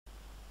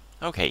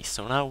Okay,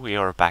 so now we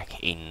are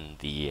back in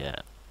the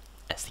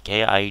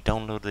SDK. I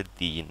downloaded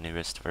the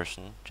newest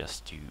version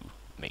just to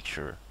make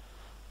sure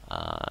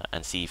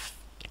and see if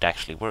it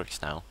actually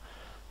works now.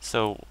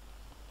 So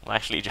we'll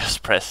actually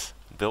just press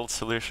build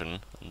solution.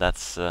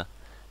 That's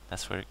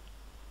where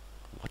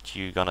what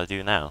you're gonna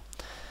do now.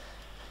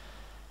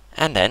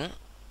 And then,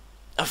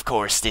 of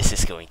course, this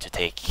is going to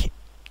take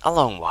a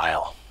long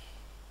while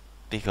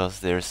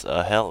because there's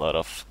a hell lot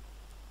of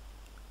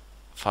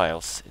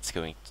files it's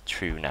going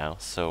through now.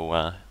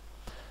 So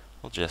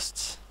we'll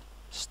just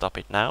stop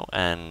it now,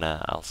 and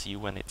I'll see you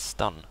when it's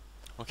done.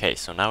 Okay,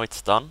 so now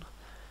it's done,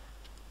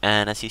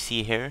 and as you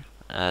see here,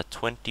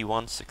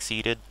 21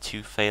 succeeded,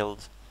 2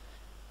 failed,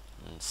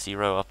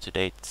 0 up to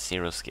date,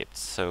 0 skipped.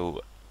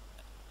 So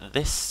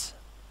this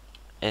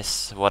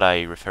is what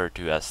I referred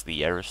to as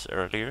the errors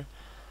earlier.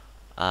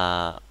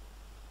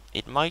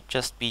 It might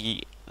just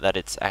be that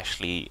it's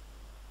actually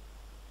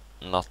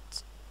not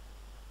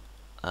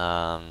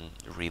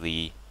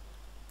really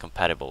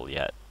compatible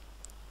yet.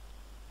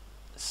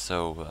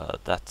 So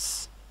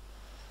that's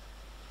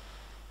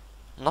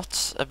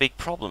not a big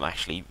problem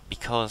actually,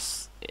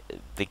 because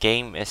the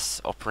game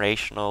is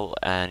operational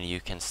and you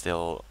can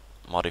still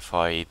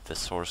modify the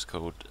source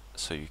code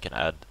so you can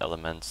add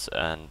elements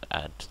and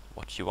add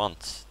what you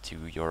want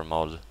to your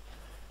mod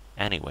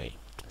anyway.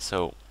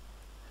 So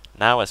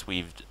now as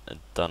we've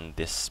done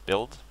this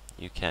build,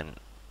 you can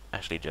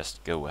actually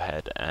just go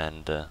ahead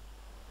and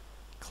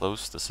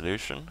close the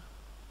solution,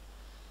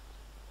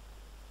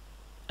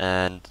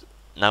 and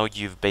now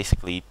you've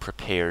basically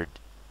prepared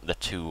the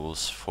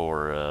tools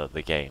for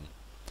the game.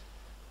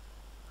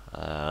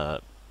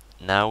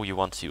 Now you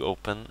want to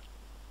open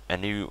a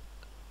new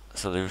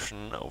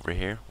solution over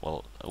here.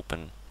 Well,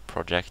 open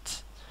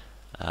project,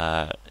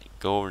 go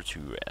over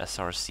to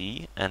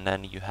SRC, and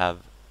then you have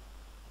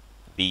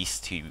these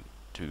two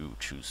to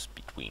choose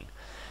between.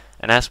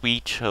 And as we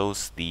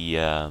chose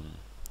the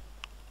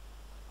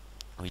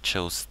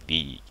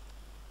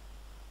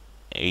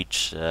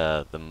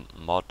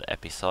mod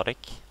episodic,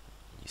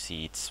 you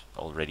see it's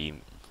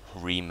already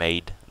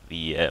remade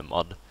the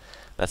mod.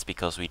 That's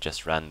because we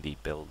just ran the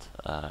build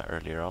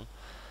earlier on.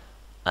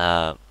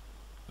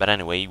 But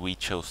anyway, we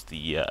chose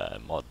the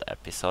mod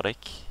episodic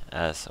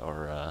as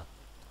our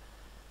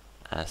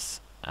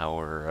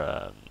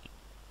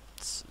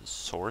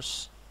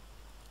source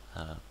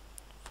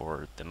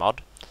for the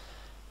mod.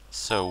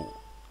 So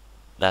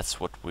that's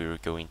what we're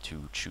going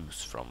to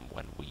choose from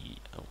when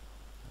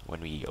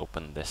we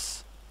open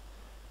this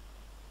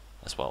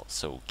as well.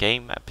 So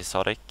game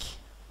episodic,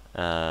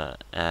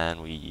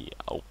 and we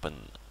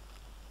open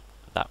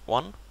that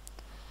one.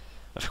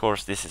 Of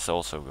course, this is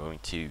also going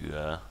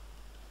to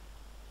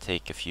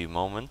take a few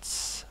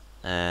moments,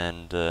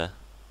 and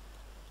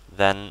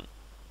then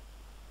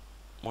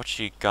what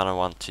you're gonna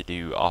want to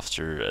do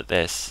after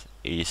this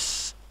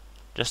is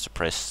just to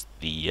press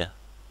the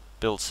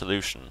build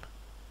solution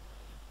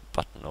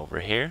button over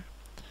here,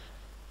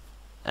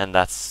 and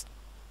that's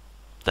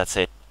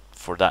it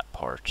for that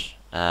part.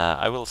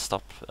 I will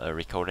stop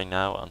recording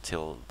now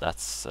until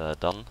that's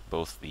done,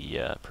 both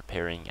the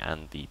preparing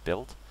and the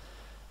build,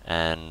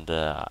 and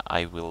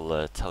I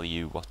will tell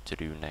you what to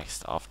do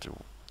next after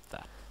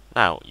that.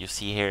 Now, you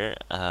see here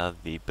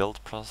the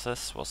build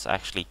process was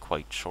actually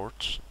quite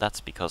short.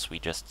 That's because we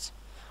just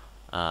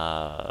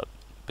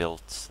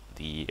built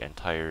the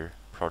entire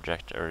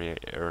project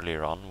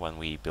earlier on when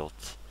we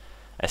built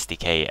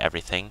SDK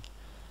everything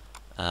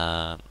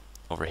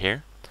over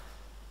here.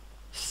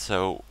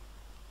 So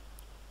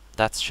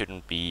that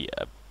shouldn't be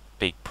a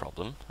big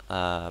problem,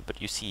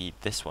 but you see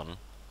this one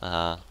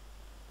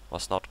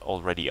was not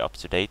already up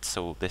to date,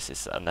 so this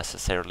is a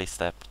necessary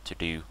step to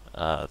do.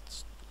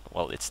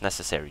 Well, it's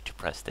necessary to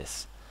press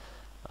this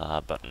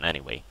button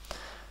anyway.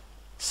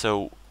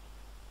 So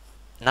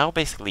now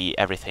basically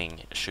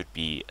everything should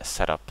be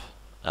set up,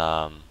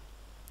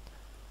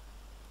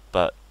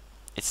 but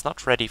it's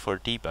not ready for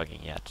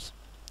debugging yet,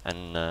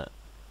 and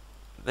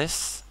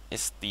this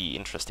is the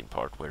interesting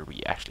part where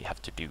we actually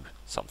have to do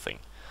something.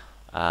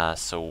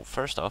 So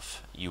first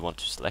off, you want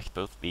to select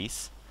both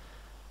these.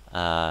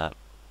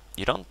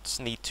 You don't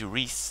need to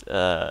reset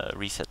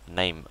the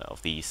name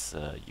of these.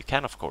 You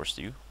can of course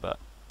do, but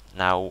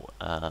now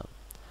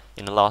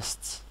in the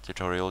last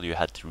tutorial you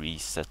had to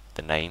reset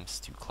the names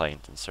to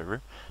client and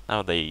server.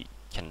 Now they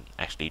can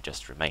actually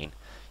just remain.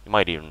 You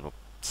might even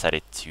set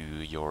it to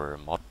your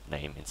mod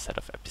name instead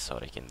of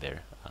episodic in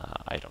there.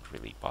 I don't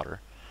really bother,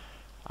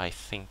 I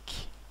think,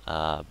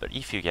 but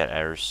if you get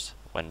errors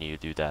when you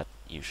do that,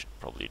 you should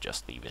probably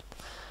just leave it.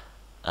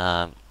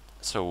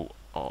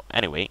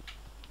 Anyway,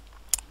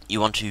 you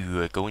want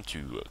to go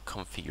into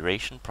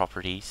configuration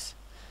properties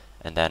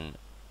and then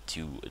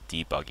to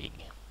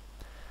debugging.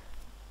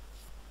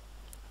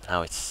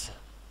 Now it's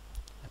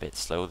a bit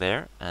slow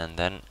there, and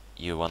then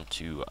you want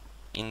to,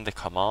 in the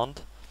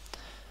command,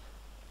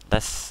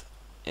 this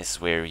is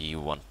where you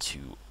want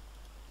to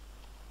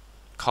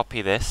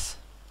copy this,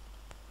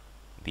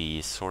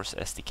 the source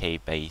SDK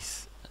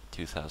base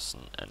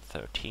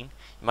 2013.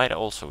 You might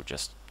also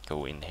just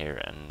go in here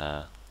and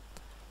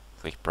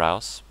click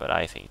browse, but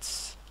I think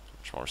it's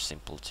much more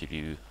simple to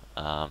do.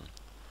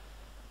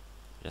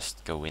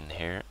 Just go in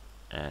here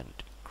and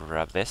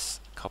grab this,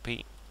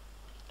 copy,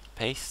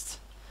 paste.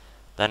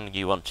 Then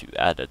you want to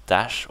add a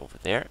dash over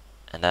there,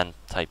 and then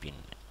type in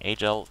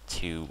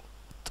agl2.exe.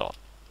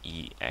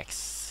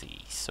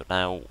 So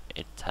now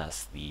it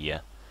has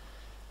the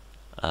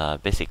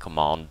basic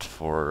command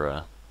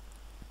for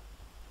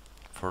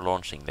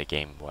launching the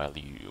game while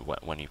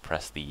when you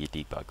press the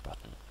debug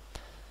button.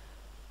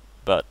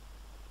 But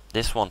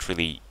this won't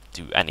really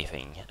do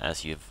anything,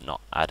 as you've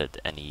not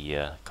added any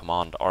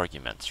command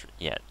arguments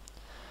yet.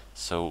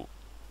 So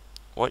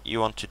what you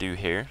want to do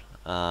here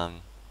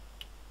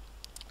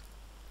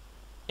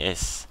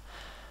is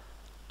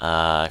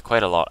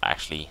quite a lot,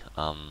 actually.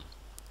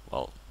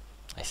 Well,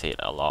 I say it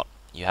a lot.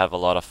 You have a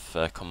lot of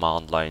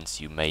command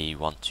lines you may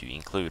want to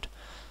include.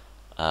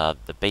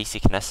 The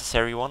basic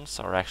necessary ones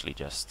are actually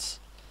just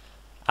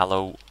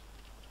allow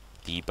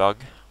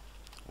debug,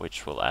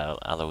 which will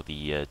allow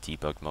the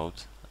debug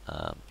mode,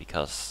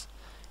 because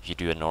if you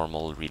do a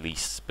normal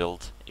release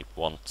build, it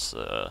won't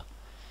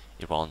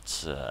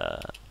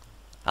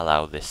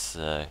allow this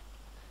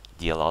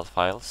DLL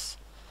files.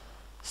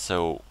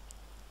 So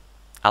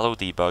allow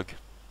debug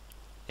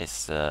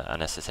is a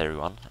necessary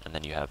one, and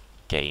then you have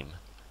game,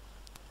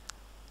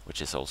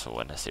 which is also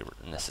a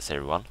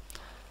necessary one.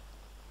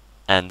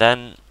 And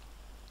then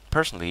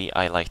personally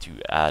I like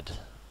to add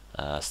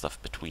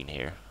stuff between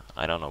here.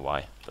 I don't know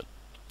why, but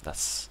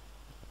that's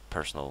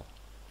personal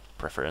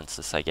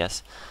preferences, I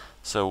guess.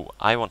 So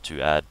I want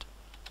to add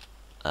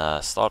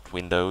start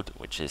windowed,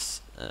 which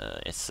is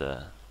it's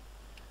a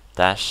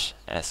dash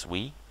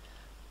sw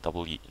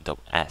sw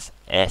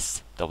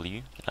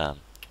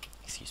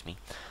excuse me,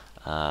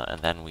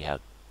 and then we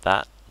have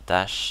that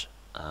dash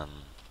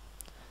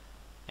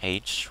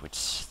h, which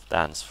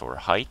stands for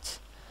height,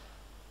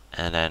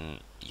 and then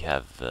you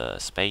have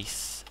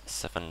space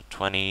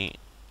 720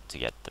 to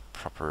get the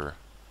proper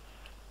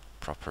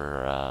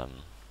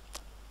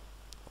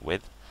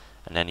width,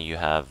 and then you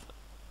have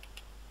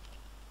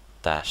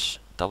dash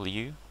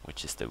w,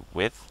 which is the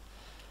width,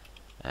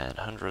 and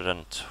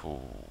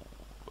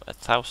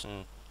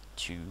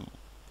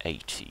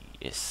 1280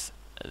 is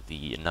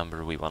the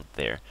number we want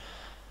there.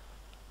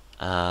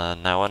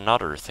 Now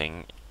another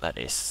thing that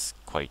is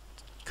quite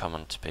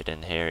common to put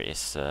in here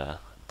is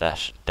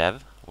dash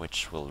dev,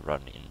 which will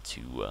run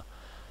into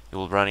you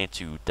will run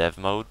into dev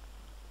mode,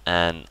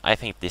 and I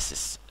think this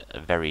is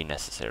very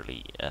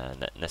necessary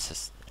in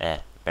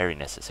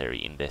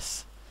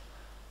this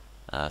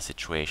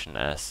situation,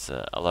 as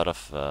a lot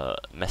of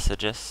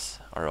messages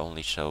are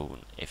only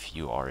shown if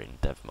you are in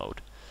dev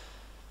mode.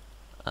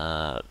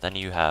 Then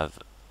you have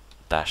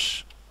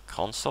dash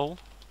console,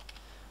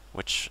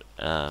 which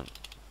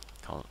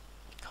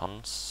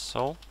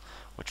console,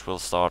 which will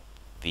start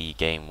the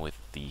game with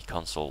the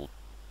console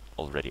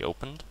already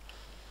opened.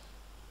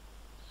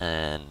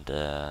 And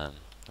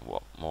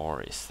what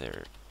more is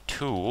there?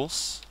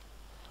 Tools.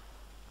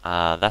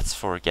 That's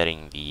for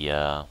getting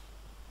the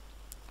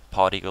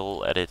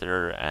particle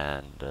editor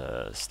and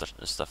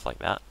stuff like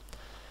that.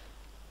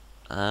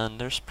 And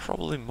there's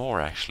probably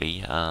more,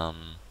 actually.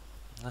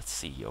 Let's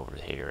see over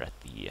here at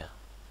the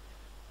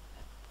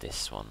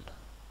this one.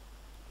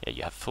 Yeah,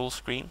 you have full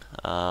screen.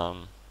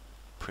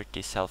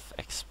 Pretty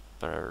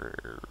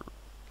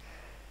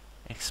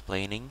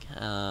self-explaining.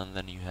 And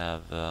then you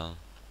have.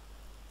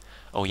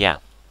 Oh yeah,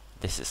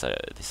 this is a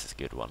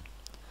good one,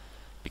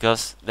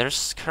 because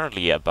there's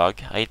currently a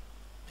bug. It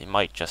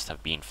might just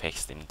have been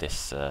fixed in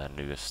this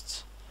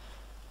newest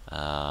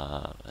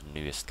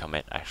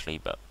commit, actually,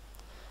 but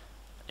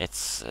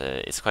it's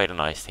quite a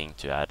nice thing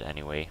to add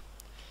anyway.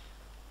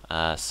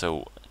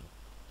 So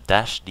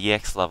dash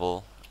dx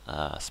level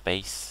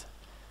space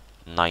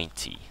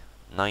 90.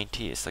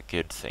 90 is a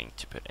good thing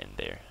to put in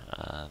there.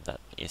 That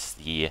is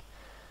the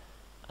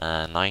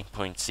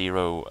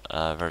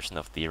 9.0 version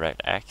of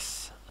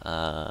DirectX,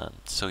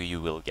 so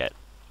you will get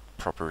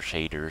proper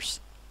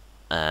shaders,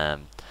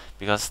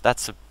 because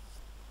that's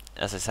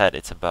as I said,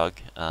 it's a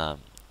bug, and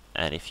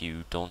if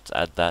you don't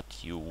add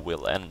that, you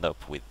will end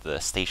up with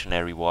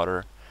stationary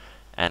water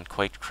and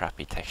quite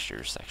crappy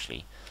textures,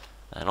 actually,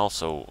 and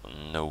also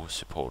no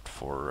support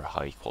for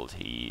high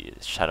quality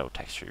shadow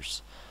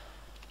textures.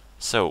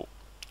 So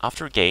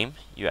after game,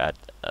 you add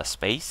a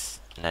space,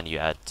 and then you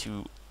add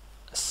two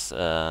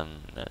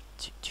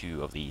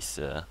of these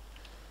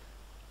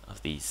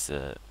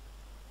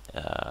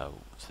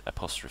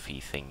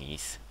apostrophe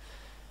thingies,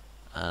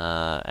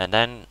 and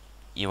then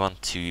you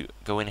want to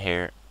go in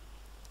here,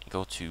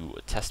 go to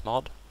test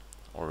mod,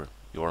 or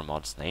your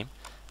mod's name,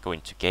 go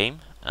into game,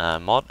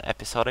 mod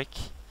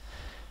episodic,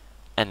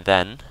 and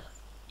then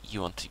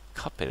you want to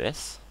copy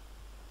this,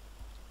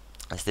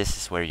 as this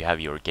is where you have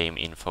your game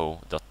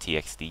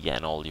info.txt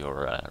and all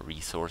your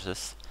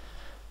resources.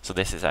 So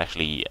this is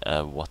actually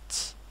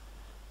what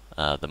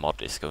the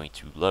mod is going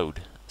to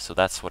load. So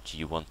that's what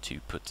you want to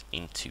put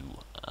into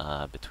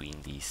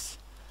between these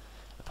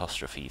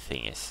apostrophe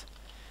thingies.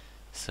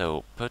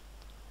 So put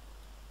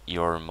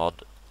your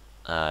mod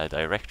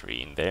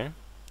directory in there,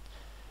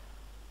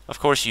 Of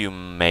course, you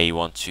may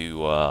want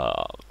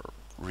to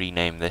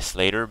rename this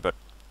later, but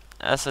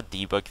as a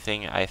debug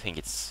thing, I think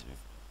it's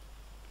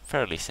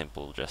fairly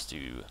simple just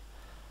to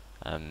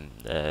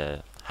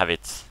have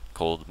it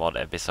called mod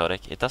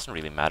episodic. It doesn't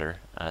really matter,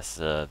 as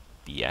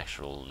the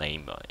actual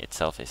name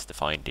itself is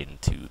defined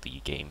into the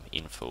game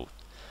info,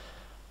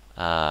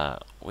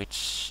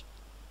 which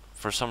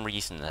for some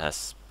reason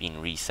has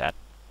been reset.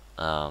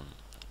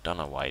 Don't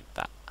know why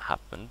that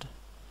happened.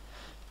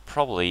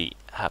 Probably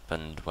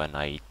happened when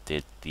I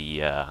did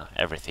the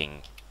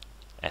everything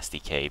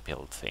SDK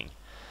build thing.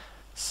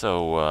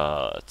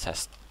 So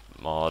test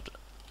mod,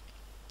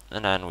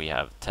 and then we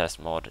have test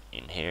mod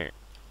in here,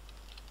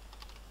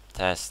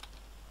 test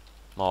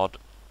mod,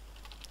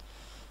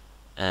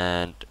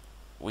 and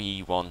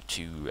we want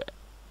to,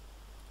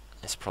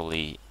 let's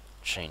probably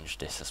change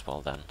this as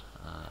well then.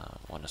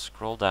 Want to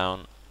scroll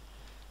down.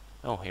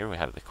 Oh, here we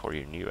have the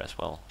Courier New as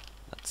well.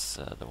 That's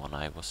the one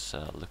I was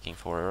looking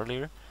for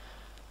earlier.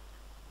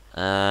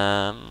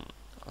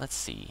 Let's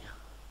see,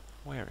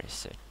 where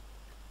is it?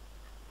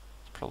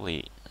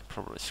 I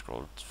probably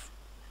scrolled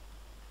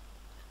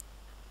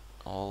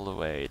all the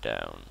way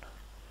down.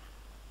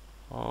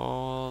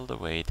 All the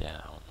way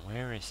down.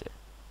 Where is it?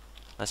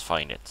 Let's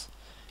find it.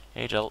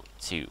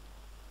 HL2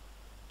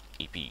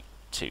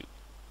 EP2.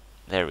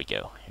 There we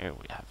go. Here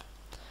we have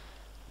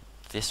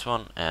this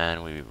one,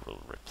 and we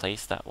will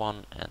replace that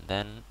one, and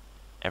then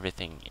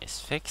everything is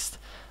fixed.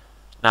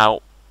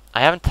 Now,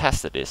 I haven't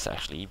tested this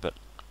actually, but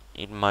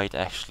it might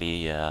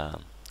actually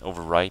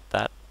overwrite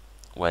that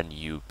when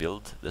you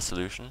build the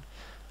solution.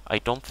 I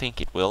don't think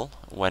it will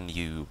when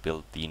you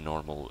build the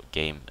normal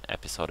game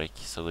episodic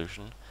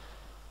solution,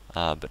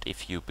 but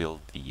if you build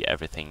the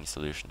everything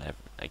solution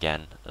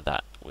again,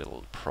 that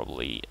will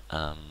probably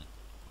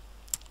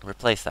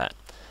replace that.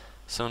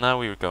 So now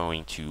we're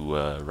going to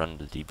run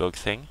the debug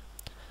thing.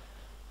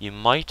 You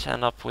might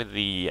end up with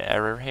the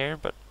error here,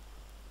 but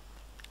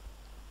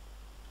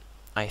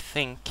I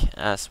think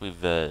as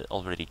we've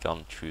already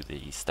gone through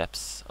the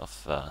steps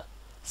of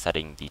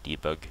setting the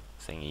debug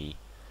thingy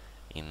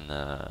in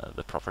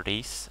the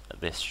properties,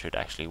 this should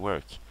actually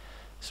work.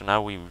 So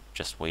now we're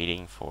just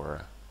waiting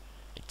for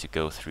it to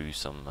go through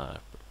some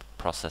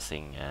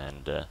processing,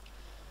 and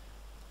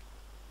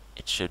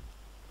it should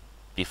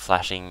be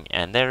flashing,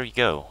 and there you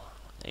go.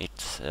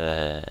 It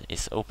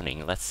is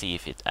opening. Let's see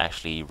if it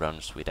actually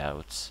runs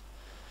without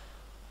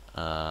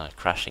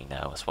crashing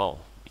now as well,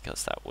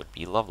 because that would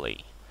be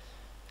lovely.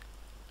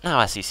 Now,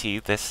 as you see,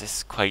 this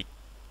is quite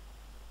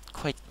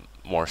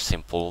more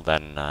simple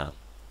than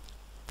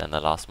the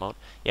last mode.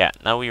 Yeah,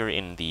 now we are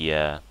in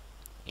the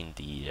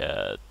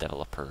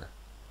developer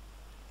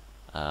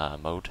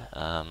mode.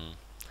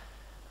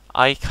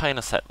 I kind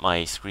of set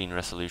my screen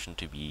resolution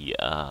to be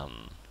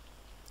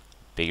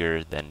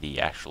bigger than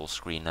the actual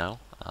screen now,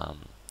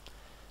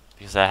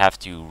 because I have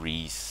to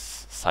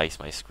resize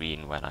my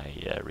screen when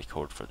I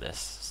record for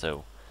this.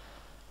 So,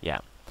 yeah.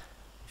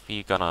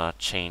 We're gonna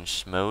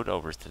change mode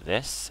over to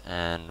this,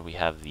 and we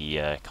have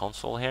the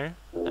console here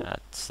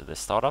at the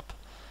startup.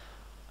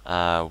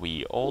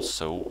 We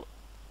also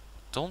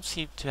don't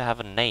seem to have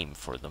a name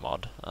for the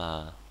mod,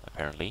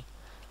 apparently.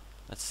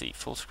 Let's see,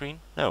 full screen?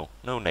 No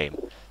name.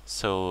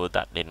 So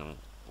that didn't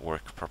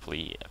work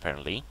properly,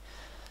 apparently.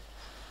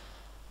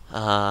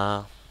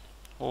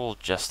 We'll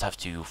just have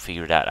to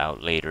figure that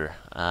out later.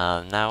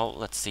 Now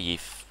let's see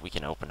if we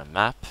can open a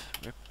map.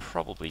 We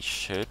probably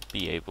should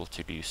be able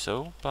to do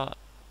so, but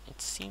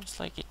it seems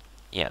like it.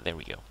 Yeah, there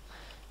we go.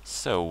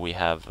 So we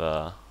have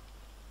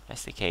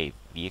SDK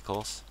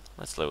vehicles.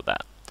 Let's load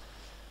that.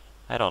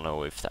 I don't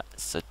know if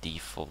that's a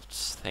default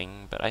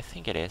thing, but I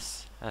think it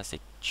is, as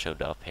it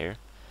showed up here.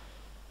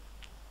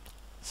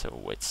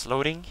 So it's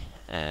loading,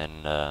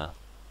 and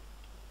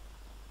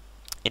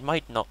it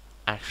might not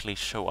actually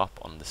show up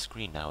on the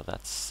screen now.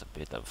 That's a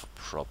bit of a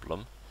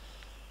problem.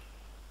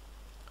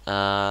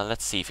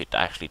 Let's see if it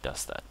actually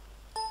does that.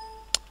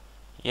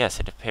 Yes,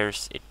 it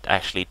appears it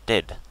actually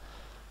did.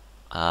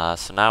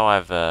 So now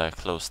I've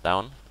closed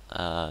down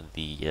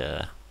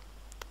the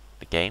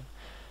game,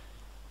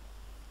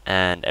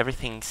 and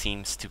everything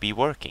seems to be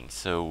working.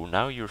 So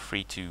now you're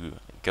free to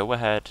go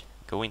ahead,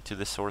 go into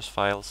the source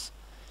files,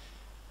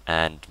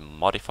 and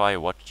modify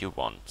what you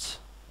want,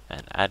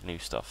 and add new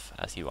stuff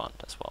as you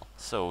want as well.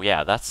 So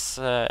yeah, that's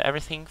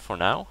everything for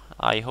now.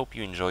 I hope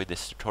you enjoyed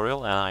this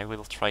tutorial, and I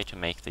will try to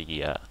make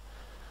the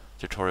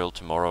tutorial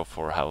tomorrow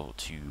for how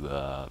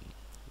to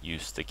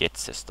use the Git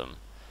system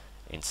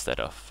instead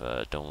of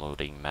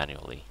downloading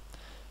manually.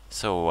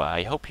 So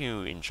I hope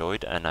you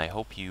enjoyed, and I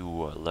hope you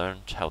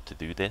learned how to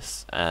do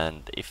this,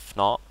 and if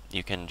not,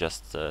 you can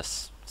just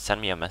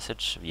send me a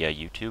message via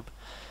YouTube,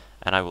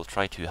 and I will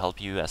try to help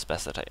you as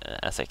best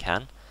as I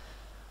can.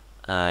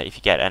 If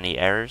you get any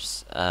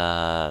errors,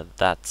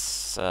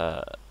 that's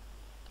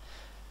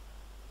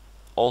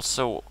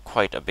also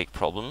quite a big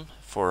problem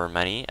for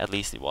many. At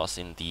least it was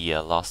in the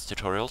last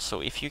tutorial.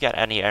 So if you get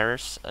any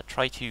errors,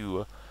 try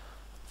to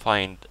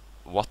find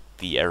what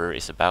the error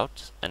is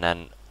about, and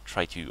then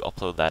try to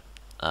upload that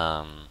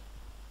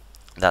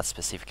that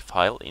specific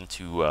file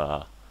into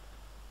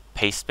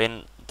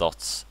pastebin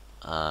dot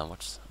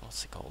what's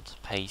it called?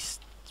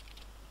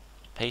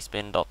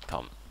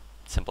 Pastebin.com.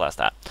 Simple as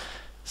that.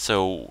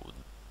 So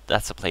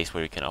that's a place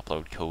where you can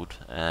upload code,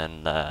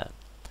 and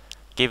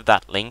give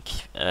that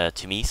link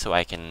to me so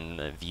I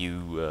can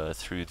view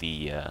through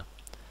the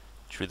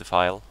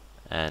file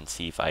and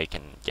see if I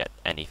can get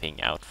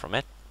anything out from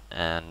it,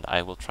 and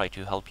I will try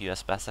to help you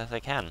as best as I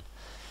can.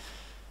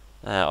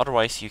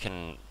 Otherwise, you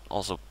can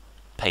also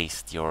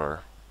paste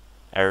your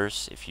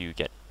errors, if you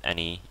get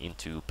any,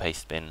 into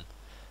pastebin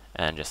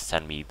and just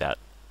send me that.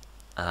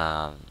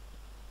 And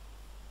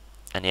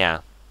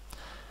yeah,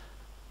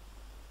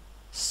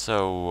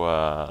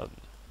 so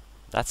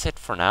that's it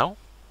for now,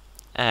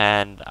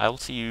 and I will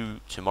see you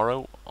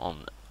tomorrow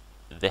on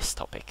this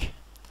topic.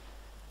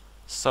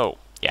 So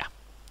yeah,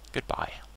 goodbye.